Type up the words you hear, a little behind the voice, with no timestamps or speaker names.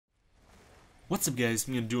What's up guys,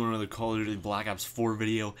 I'm going to do another Call of Duty Black Ops 4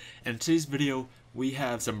 video, and in today's video we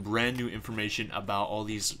have some brand new information about all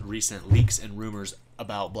these recent leaks and rumors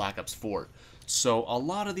about Black Ops 4. So a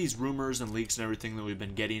lot of these rumors and leaks and everything that we've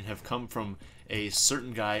been getting have come from a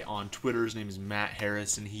certain guy on Twitter. His name is Matt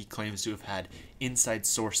Harris, and he claims to have had inside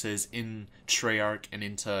sources in Treyarch and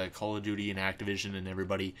into Call of Duty and Activision and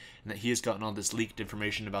everybody, and that he has gotten all this leaked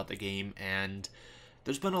information about the game. And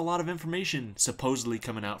there's been a lot of information supposedly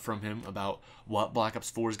coming out from him about what Black Ops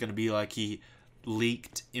 4 is going to be like. He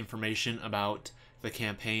leaked information about the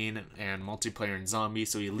campaign and multiplayer and zombies,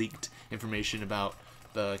 so he leaked information about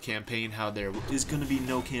the campaign, how there is going to be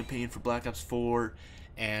no campaign for Black Ops 4,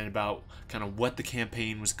 and about kind of what the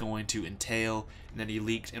campaign was going to entail. And then he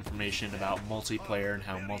leaked information about multiplayer and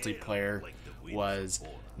how multiplayer was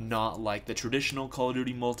not like the traditional Call of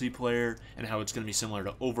Duty multiplayer, and how it's going to be similar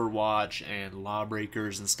to Overwatch and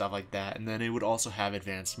Lawbreakers and stuff like that. And then it would also have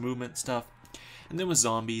advanced movement stuff. And then with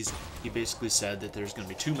zombies, he basically said that there's going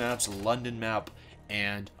to be two maps, a London map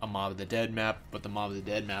and a Mob of the Dead map, but the Mob of the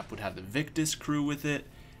Dead map would have the Victus crew with it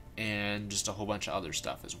and just a whole bunch of other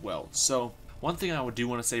stuff as well. So one thing I do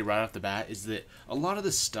want to say right off the bat is that a lot of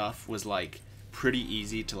this stuff was like pretty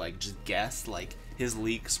easy to like just guess. Like his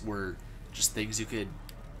leaks were just things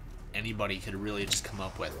anybody could really just come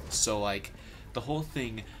up with. So like the whole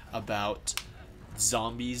thing about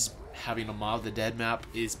zombies having a Mob of the Dead map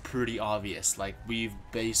is pretty obvious. Like we've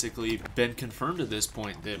basically been confirmed at this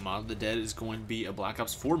point that Mob of the Dead is going to be a Black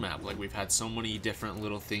Ops 4 map. Like we've had so many different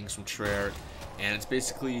little things from Treyarch, and it's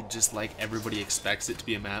basically just like everybody expects it to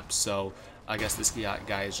be a map. So I guess this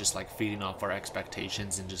guy is just like feeding off our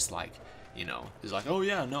expectations and just like, you know, he's like, oh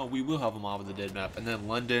yeah, no, we will have a Mob of the Dead map. And then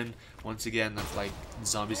London, once again, that's like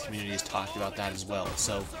zombies community has talked about that as well.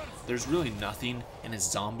 So there's really nothing in his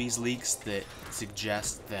zombies leaks that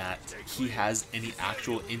suggests that he has any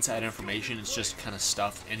actual inside information. It's just kind of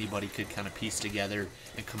stuff anybody could kind of piece together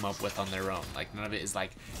and come up with on their own. Like none of it is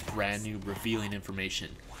like brand new revealing information.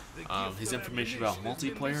 His information about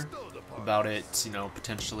multiplayer, about it, you know,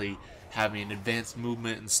 potentially having advanced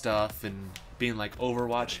movement and stuff and being like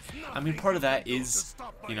Overwatch, I mean, part of that is,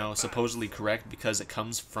 you know, supposedly correct because it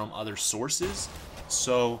comes from other sources.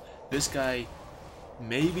 So this guy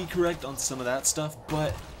may be correct on some of that stuff,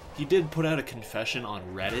 but he did put out a confession on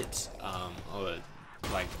Reddit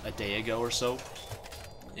like a day ago or so,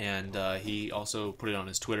 and he also put it on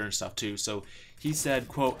his Twitter and stuff too. So he said,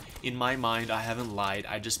 quote, "In my mind, I haven't lied.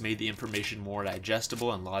 I just made the information more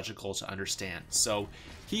digestible and logical to understand." So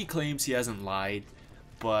he claims he hasn't lied,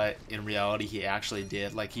 but in reality he actually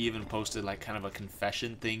did. Like he even posted like kind of a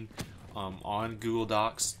confession thing on Google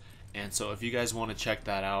Docs, and so if you guys want to check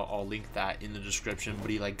that out, I'll link that in the description. But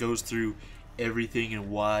he like goes through everything and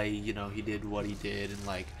why, you know, he did what he did, and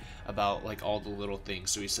like about like all the little things.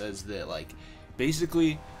 So he says that like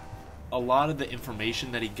basically a lot of the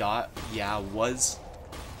information that he got, yeah, was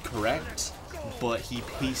correct, but he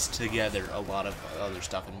pieced together a lot of other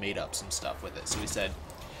stuff and made up some stuff with it. So he said,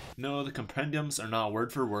 "No, the compendiums are not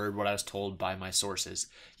word for word what I was told by my sources.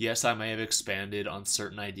 Yes, I may have expanded on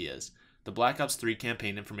certain ideas. The Black Ops 3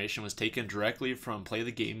 campaign information was taken directly from Play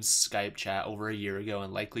the Game's Skype chat over a year ago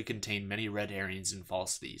and likely contained many red herrings and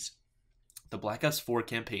falsities. The Black Ops 4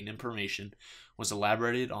 campaign information was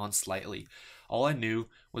elaborated on slightly. All I knew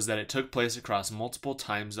was that it took place across multiple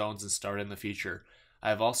time zones and started in the future. I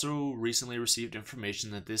have also recently received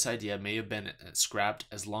information that this idea may have been scrapped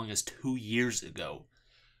as long as 2 years ago.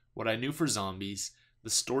 What I knew for zombies, the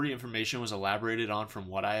story information was elaborated on from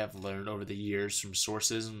what I have learned over the years from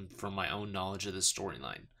sources and from my own knowledge of the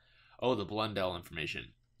storyline. Oh, the Blundell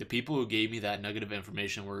information. The people who gave me that nugget of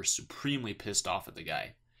information were supremely pissed off at the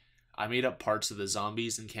guy. I made up parts of the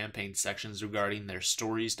zombies and campaign sections regarding their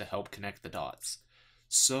stories to help connect the dots."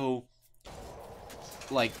 So,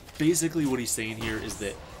 like, basically what he's saying here is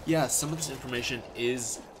that, yeah, some of this information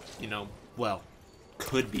is, you know, well,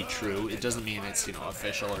 could be true. It doesn't mean it's, you know,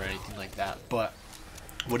 official or anything like that. But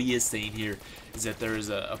what he is saying here is that there is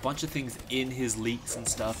a bunch of things in his leaks and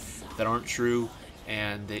stuff that aren't true,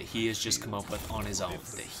 and that he has just come up with on his own,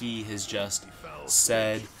 that he has just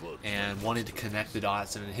said and wanted to connect the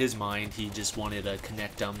dots, and in his mind he just wanted to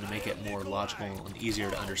connect them to make it more logical and easier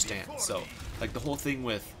to understand. So like the whole thing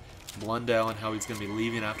with Blundell and how he's going to be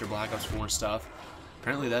leaving after Black Ops 4 and stuff,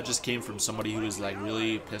 apparently that just came from somebody who was like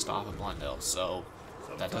really pissed off at Blundell. So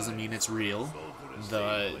that doesn't mean it's real.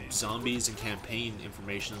 The zombies and campaign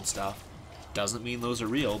information and stuff doesn't mean those are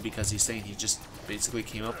real, because he's saying he just basically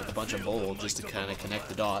came up with a bunch of bull just to kind of connect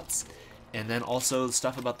the dots. And then also the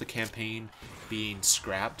stuff about the campaign being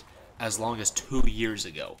scrapped as long as 2 years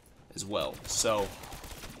ago as well. So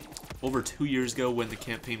over 2 years ago when the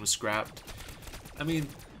campaign was scrapped, I mean,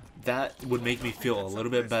 that would make me feel a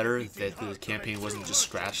little bit better that the campaign wasn't just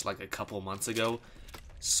scratched like a couple months ago.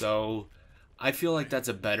 So I feel like that's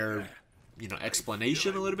a better, you know,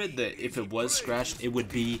 explanation a little bit, that if it was scratched, it would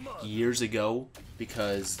be years ago,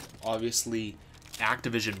 because obviously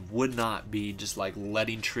Activision would not be just like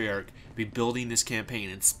letting Treyarch be building this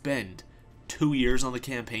campaign and spend 2 years on the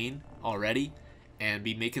campaign already and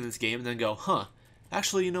be making this game and then go, huh,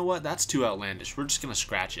 actually, you know what, that's too outlandish, we're just gonna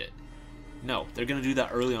scratch it. No, they're gonna do that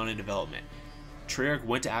early on in development. Treyarch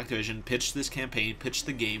went to Activision, pitched this campaign, pitched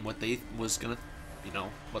the game, what they was gonna, you know,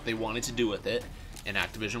 what they wanted to do with it, and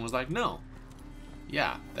Activision was like, no,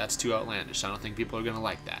 yeah, that's too outlandish, I don't think people are gonna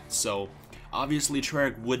like that. So obviously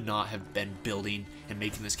Treyarch would not have been building and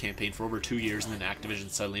making this campaign for over 2 years, and then Activision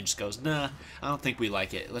suddenly just goes, nah, I don't think we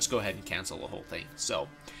like it, let's go ahead and cancel the whole thing. So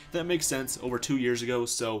that makes sense, over 2 years ago.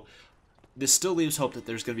 So this still leaves hope that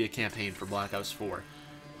there's going to be a campaign for Black Ops 4.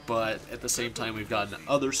 But at the same time, we've gotten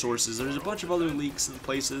other sources. There's a bunch of other leaks and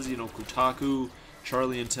places, you know, Kotaku,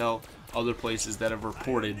 Charlie Intel, other places that have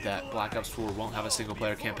reported that Black Ops 4 won't have a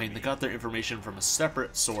single-player campaign. They got their information from a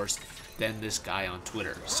separate source than this guy on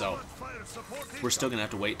Twitter. So we're still going to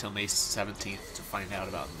have to wait till May 17th to find out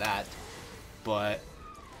about that. But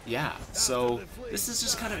yeah, so this is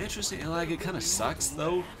just kind of interesting, and like, it kind of sucks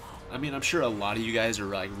though. I mean, I'm sure a lot of you guys are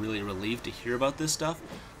like really relieved to hear about this stuff,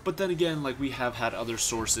 but then again, like, we have had other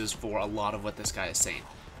sources for a lot of what this guy is saying.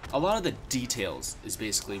 A lot of the details is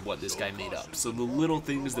basically what this guy made up. So the little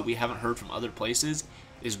things that we haven't heard from other places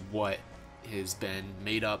is what has been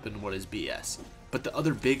made up and what is BS. But the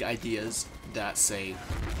other big ideas that say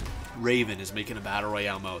Raven is making a Battle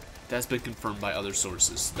Royale mode, that's been confirmed by other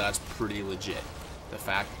sources. That's pretty legit. The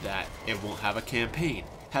fact that it won't have a campaign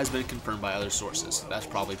has been confirmed by other sources. That's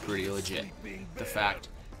probably pretty legit. The fact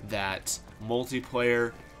that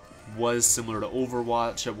multiplayer was similar to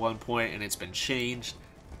Overwatch at one point and it's been changed,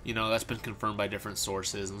 you know, that's been confirmed by different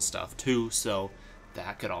sources and stuff too, so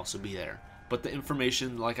that could also be there. But the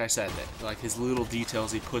information, like I said, that like his little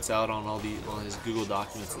details he puts out on on his Google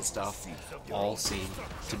documents and stuff, all seem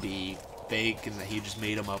to be fake, and that he just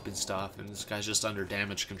made them up and stuff, and this guy's just under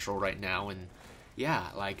damage control right now. And yeah,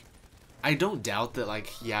 like, I don't doubt that, like,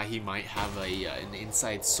 yeah, he might have an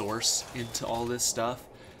inside source into all this stuff,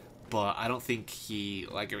 but I don't think he,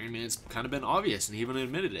 like, I mean, it's kind of been obvious, and he even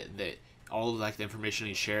admitted it, that all of, like, the information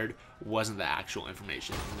he shared wasn't the actual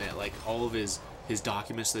information, and that, like, all of his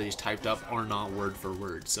documents that he's typed up are not word for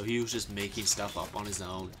word. So he was just making stuff up on his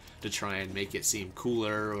own to try and make it seem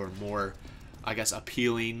cooler or more, I guess,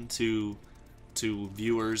 appealing to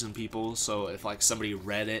viewers and people. So if, like, somebody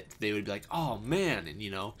read it, they would be like, oh man, and, you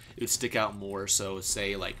know, it would stick out more. So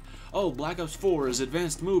say, like, oh, Black Ops 4 is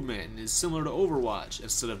advanced movement and is similar to Overwatch,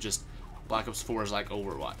 instead of just Black Ops 4 is like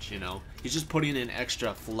Overwatch, you know. He's just putting in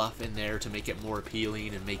extra fluff in there to make it more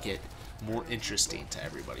appealing and make it more interesting to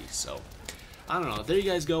everybody. So I don't know, there you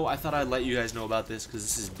guys go. I thought I'd let you guys know about this because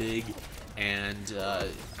this is big, and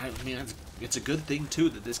I mean, it's a good thing too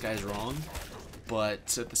that this guy's wrong,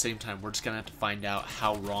 but at the same time, we're just gonna have to find out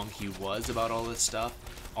how wrong he was about all this stuff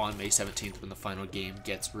on May 17th when the final game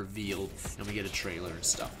gets revealed and we get a trailer and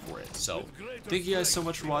stuff for it. So thank you guys so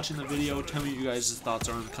much for watching the video. Tell me what you guys' thoughts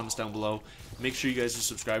are in the comments down below. Make sure you guys are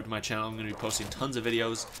subscribed to my channel. I'm going to be posting tons of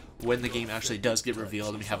videos when the game actually does get revealed,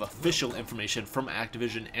 and we have official information from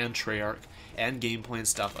Activision and Treyarch and gameplay and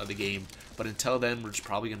stuff of the game. But until then, we're just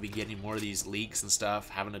probably going to be getting more of these leaks and stuff,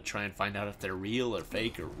 having to try and find out if they're real or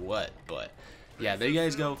fake or what. But yeah, there you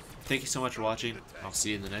guys go. Thank you so much for watching. I'll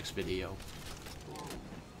see you in the next video.